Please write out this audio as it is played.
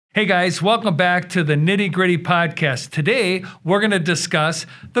Hey guys, welcome back to the Nitty Gritty Podcast. Today, we're going to discuss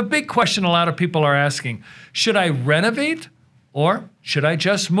the big question a lot of people are asking. Should I renovate or should I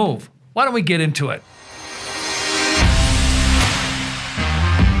just move? Why don't we get into it?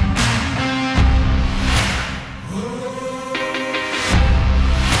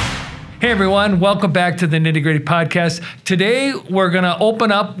 Hey everyone, welcome back to the Nitty Gritty Podcast. Today we're going to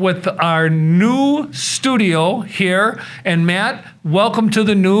open up with our new studio here. And Matt, welcome to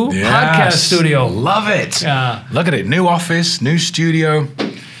the new podcast studio. Love it. Look at it. New office, new studio.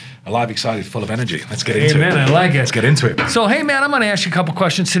 Alive, excited, full of energy. Let's get into it. Amen, I like it. Let's get into it. So hey Matt, I'm going to ask you a couple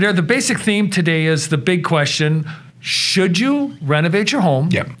questions today. The basic theme today is the big question. Should you renovate your home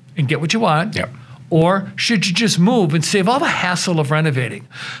and get what you want? Or should you just move and save all the hassle of renovating?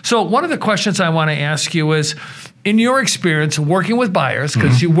 So one of the questions I want to ask you is, in your experience working with buyers,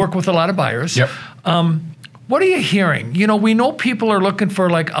 because you work with a lot of buyers, what are you hearing? You know, we know people are looking for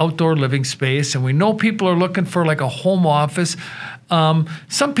like outdoor living space, and we know people are looking for like a home office.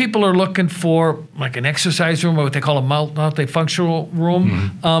 Some people are looking for like an exercise room, or what they call a multifunctional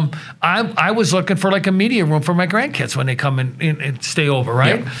room. I was looking for like a media room for my grandkids when they come and stay over,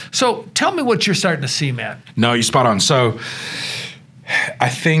 right? So tell me what you're starting to see, Matt. No, you're spot on. So I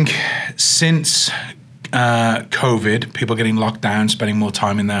think since COVID, people getting locked down, spending more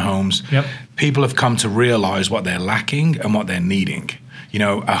time in their homes, people have come to realize what they're lacking and what they're needing. You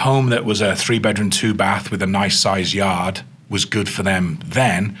know, a home that was a 3-bedroom, 2-bath with a nice size yard was good for them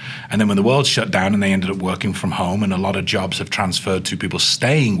then. And then when the world shut down and they ended up working from home, and a lot of jobs have transferred to people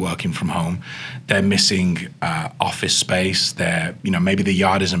staying working from home, they're missing office space. They're, you know, maybe the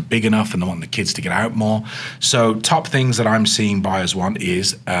yard isn't big enough and they want the kids to get out more. So top things that I'm seeing buyers want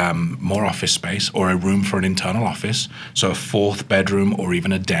is more office space or a room for an internal office. So a 4th bedroom or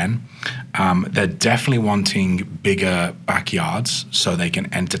even a den. They're definitely wanting bigger backyards so they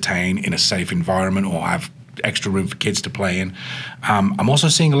can entertain in a safe environment or have extra room for kids to play in. I'm also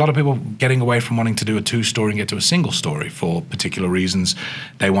seeing a lot of people getting away from wanting to do a 2-story and get to a single story for particular reasons.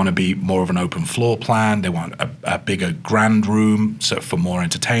 They want to be more of an open floor plan. They want a bigger grand room for more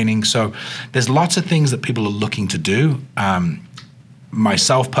entertaining. So there's lots of things that people are looking to do.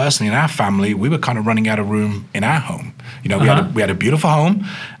 Myself personally, in our family, we were kind of running out of room in our home. You know, we had a beautiful home,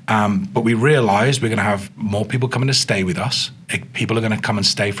 but we realized we're going to have more people coming to stay with us. People are going to come and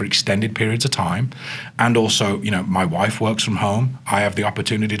stay for extended periods of time. And also, you know, my wife works from home. I have the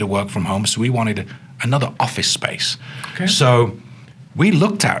opportunity to work from home. So we wanted another office space. Okay. So we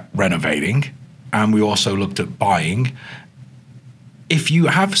looked at renovating, and we also looked at buying. If you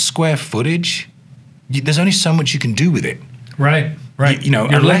have square footage, there's only so much you can do with it. Right. You know,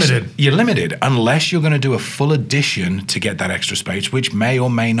 you're limited. You're limited unless you're going to do a full addition to get that extra space, which may or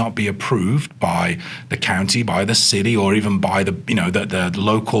may not be approved by the county, by the city, or even by the, you know, the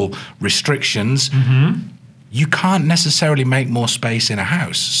local restrictions. You can't necessarily make more space in a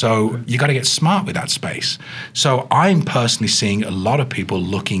house. So you got to get smart with that space. So I'm personally seeing a lot of people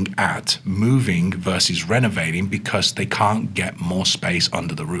looking at moving versus renovating because they can't get more space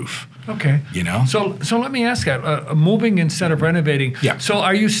under the roof. Okay. You know? So let me ask that, moving instead of renovating. So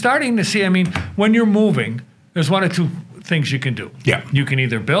are you starting to see, I mean, when you're moving, there's one or two things you can do. You can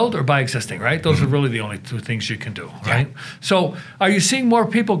either build or buy existing, right? Those are really the only two things you can do, right? So are you seeing more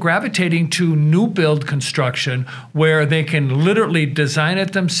people gravitating to new build construction where they can literally design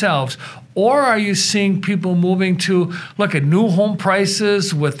it themselves? Or are you seeing people moving to look at new home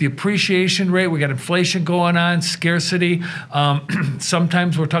prices with the appreciation rate? We got inflation going on, scarcity.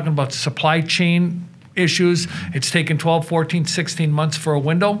 Sometimes we're talking about supply chain issues. It's taken 12, 14, 16 months for a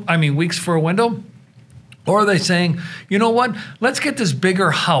window. I mean, weeks for a window. Or are they saying, you know what, let's get this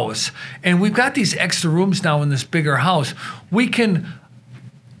bigger house, and we've got these extra rooms now in this bigger house. We can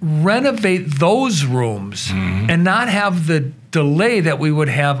renovate those rooms and not have the delay that we would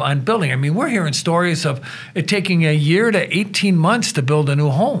have on building. I mean, we're hearing stories of it taking a year to 18 months to build a new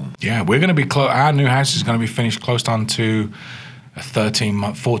home. Yeah, we're going to be our new house is going to be finished close on to a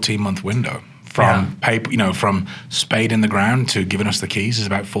 14-month window. From paper, you know, from spade in the ground to giving us the keys is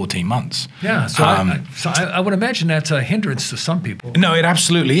about 14 months. Yeah, so I would imagine that's a hindrance to some people. No, it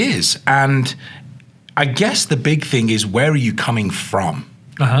absolutely is. And I guess the big thing is, where are you coming from?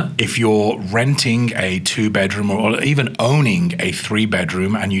 If you're renting a 2-bedroom or even owning a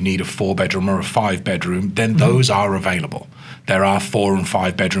 3-bedroom and you need a 4-bedroom or a 5-bedroom, then those are available. There are 4- and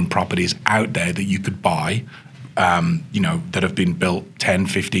 5-bedroom properties out there that you could buy, you know, that have been built 10,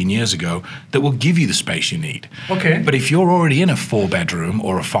 15 years ago that will give you the space you need. Okay. But if you're already in a 4-bedroom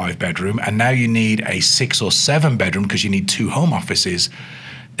or a 5-bedroom and now you need a 6- or 7-bedroom because you need 2 home offices,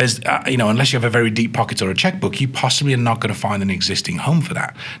 you know, unless you have a very deep pocket or a checkbook, you possibly are not going to find an existing home for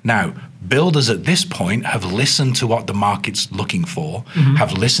that. Now, builders at this point have listened to what the market's looking for,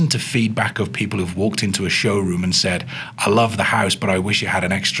 have listened to feedback of people who've walked into a showroom and said, I love the house, but I wish it had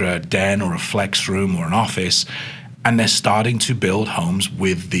an extra den or a flex room or an office. And they're starting to build homes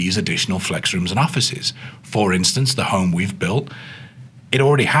with these additional flex rooms and offices. For instance, the home we've built, it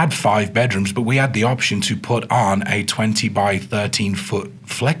already had 5 bedrooms, but we had the option to put on a 20 by 13 foot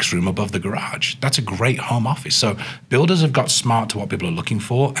flex room above the garage. That's a great home office. So builders have got smart to what people are looking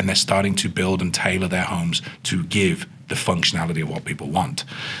for, and they're starting to build and tailor their homes to give the functionality of what people want.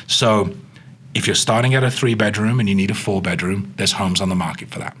 So if you're starting at a 3 bedroom and you need a 4 bedroom, there's homes on the market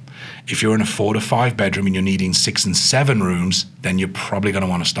for that. If you're in a 4 to 5 bedroom and you're needing 6 and 7 rooms, then you're probably going to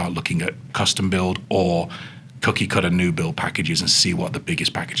want to start looking at custom build or cookie cutter new build packages and see what the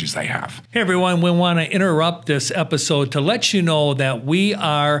biggest packages they have. Hey everyone, we want to interrupt this episode to let you know that we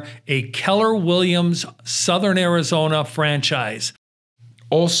are a Keller Williams Southern Arizona franchise.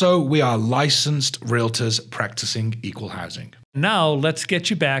 Also, we are licensed realtors practicing equal housing. Now let's get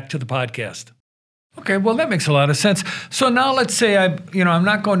you back to the podcast. Okay, well that makes a lot of sense. So now let's say I'm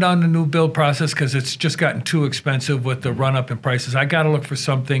not going down the new build process because it's just gotten too expensive with the run up in prices. I got to look for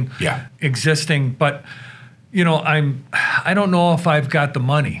something existing, but I don't know if I've got the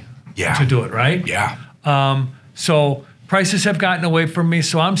money to do it, right? Yeah. So prices have gotten away from me,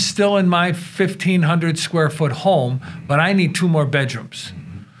 so I'm still in my 1,500 square foot home, but I need 2 more bedrooms.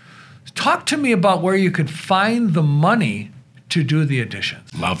 Talk to me about where you could find the money to do the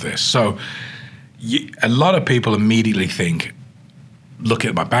additions. Love this. So a lot of people immediately think, look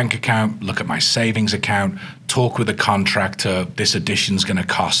at my bank account, look at my savings account, talk with a contractor, this addition's going to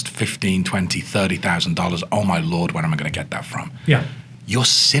cost $15,000, $20,000, $30,000. Oh my Lord, where am I going to get that from? Yeah. You're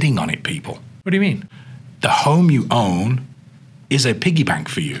sitting on it, people. What do you mean? The home you own is a piggy bank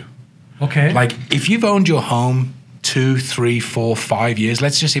for you. Okay. Like if you've owned your home 2, 3, 4, 5 years,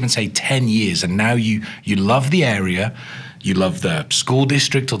 let's just even say 10 years, and now you love the area, you love the school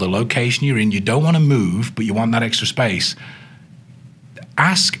district or the location you're in, you don't want to move, but you want that extra space,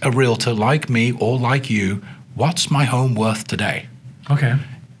 ask a realtor like me or like you, what's my home worth today? Okay.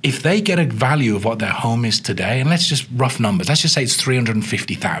 If they get a value of what their home is today, and let's just rough numbers, let's just say it's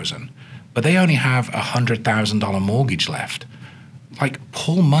 $350,000, but they only have a $100,000 mortgage left. Like,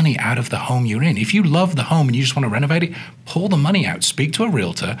 pull money out of the home you're in. If you love the home and you just want to renovate it, pull the money out. Speak to a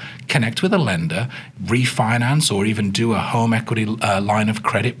realtor, connect with a lender, refinance, or even do a home equity line of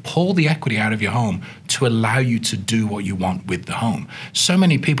credit. Pull the equity out of your home to allow you to do what you want with the home. So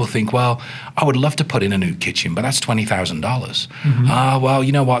many people think, well, I would love to put in a new kitchen, but that's $20,000. Well,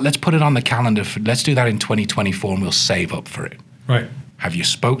 you know what? Let's put it on the calendar. Let's do that in 2024 and we'll save up for it. Right. Have you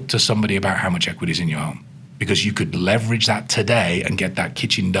spoke to somebody about how much equity is in your home? Because you could leverage that today and get that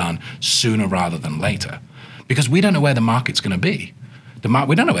kitchen done sooner rather than later. Because we don't know where the market's going to be.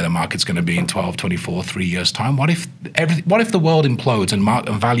 We don't know where the market's going to be in 12, 24, 3 years' time. What if the world implodes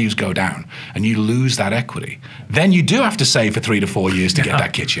and values go down and you lose that equity? Then you do have to save for 3 to 4 years to get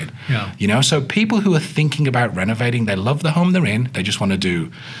that kitchen. Yeah. So people who are thinking about renovating, they love the home they're in. They just want to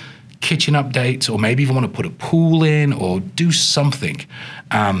do kitchen updates or maybe even want to put a pool in or do something.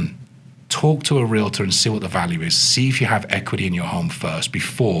 Talk to a realtor and see what the value is. See if you have equity in your home first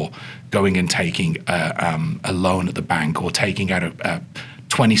before going and taking a loan at the bank or taking out a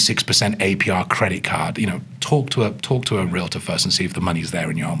 26% APR credit card. Talk to a realtor first and see if the money's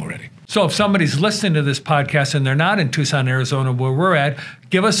there in your home already. So if somebody's listening to this podcast and they're not in Tucson, Arizona, where we're at,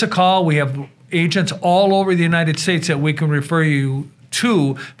 give us a call. We have agents all over the United States that we can refer you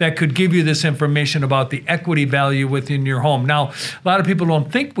to that could give you this information about the equity value within your home. Now, a lot of people don't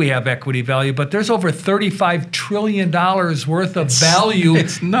think we have equity value, but there's over $35 trillion worth of value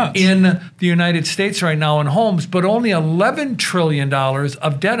in the United States right now in homes, but only $11 trillion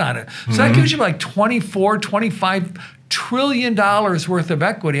of debt on it. So that gives you like $25 trillion worth of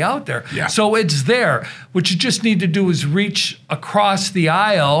equity out there. Yeah. So it's there. What you just need to do is reach across the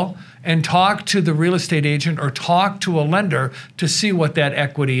aisle and talk to the real estate agent or talk to a lender to see what that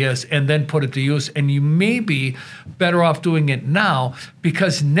equity is and then put it to use. And you may be better off doing it now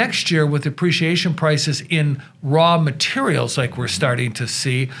because next year with appreciation prices in raw materials like we're starting to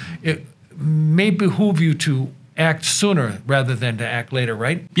see, it may behoove you to act sooner rather than to act later,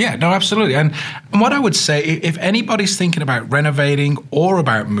 right? Yeah, no, absolutely. And what I would say, if anybody's thinking about renovating or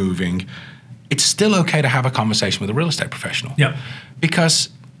about moving, it's still okay to have a conversation with a real estate professional. Yeah. Because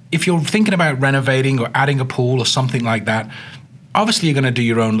if you're thinking about renovating or adding a pool or something like that, obviously you're going to do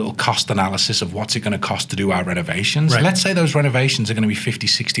your own little cost analysis of what's it going to cost to do our renovations. Right. Let's say those renovations are going to be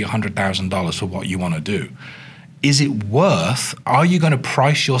 $50,000, $60,000, $100,000 for what you want to do. are you going to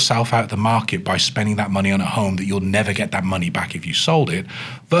price yourself out of the market by spending that money on a home that you'll never get that money back if you sold it,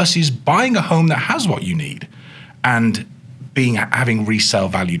 versus buying a home that has what you need and having resale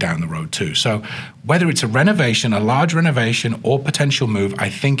value down the road too. So whether it's a renovation, a large renovation, or potential move, I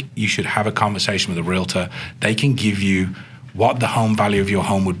think you should have a conversation with a realtor. They can give you what the home value of your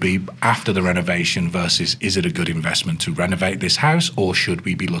home would be after the renovation versus is it a good investment to renovate this house, or should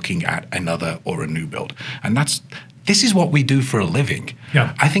we be looking at another or a new build? And this is what we do for a living.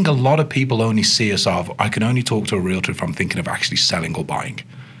 Yeah. I think a lot of people only see us I can only talk to a realtor if I'm thinking of actually selling or buying.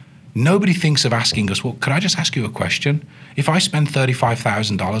 Nobody thinks of asking us, well, could I just ask you a question? If I spend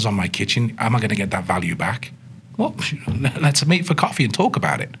 $35,000 on my kitchen, am I going to get that value back? Well, let's meet for coffee and talk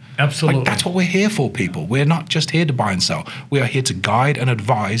about it. Absolutely. That's what we're here for, people. We're not just here to buy and sell. We are here to guide and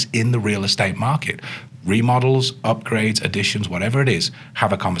advise in the real estate market. Remodels, upgrades, additions, whatever it is,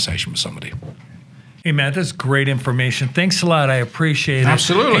 have a conversation with somebody. Hey, Matt, that's great information. Thanks a lot. I appreciate it.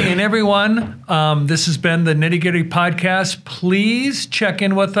 Absolutely. And everyone, this has been the Nitty Gritty Podcast. Please check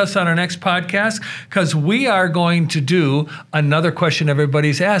in with us on our next podcast, because we are going to do another question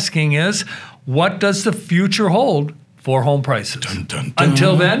everybody's asking is, what does the future hold for home prices? Dun, dun, dun.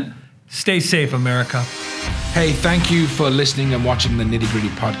 Until then, stay safe, America. Hey, thank you for listening and watching the Nitty Gritty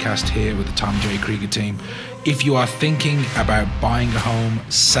Podcast here with the Tom J. Krieger team. If you are thinking about buying a home,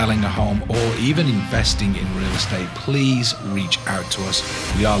 selling a home, or even investing in real estate, please reach out to us.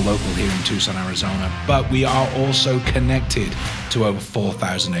 We are local here in Tucson, Arizona, but we are also connected to over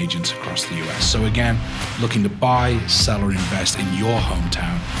 4,000 agents across the US. So again, looking to buy, sell, or invest in your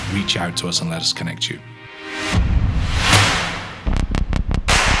hometown, reach out to us and let us connect you.